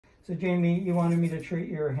So Jamie, you wanted me to treat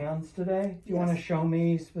your hands today? Do you want to show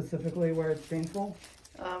me specifically where it's painful?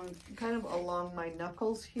 Kind of along my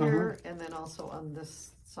knuckles here, and then also on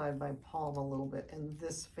this side, my palm a little bit, and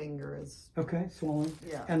this finger is... Okay, swollen.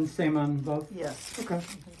 Yeah. And same on both? Yes. Okay.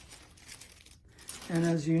 And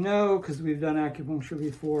as you know, because we've done acupuncture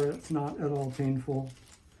before, it's not at all painful.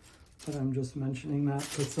 But I'm just mentioning that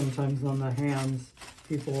because sometimes on the hands,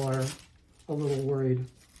 people are a little worried.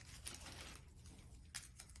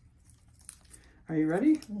 Are you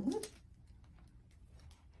ready? Mm-hmm.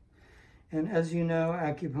 And as you know,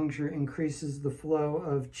 acupuncture increases the flow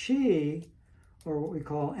of qi, or what we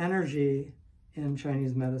call energy in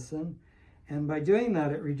Chinese medicine. And by doing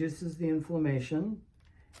that, it reduces the inflammation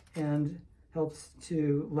and helps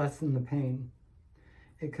to lessen the pain.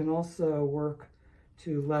 It can also work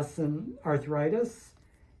to lessen arthritis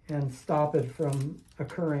and stop it from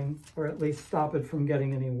occurring, or at least stop it from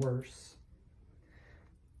getting any worse.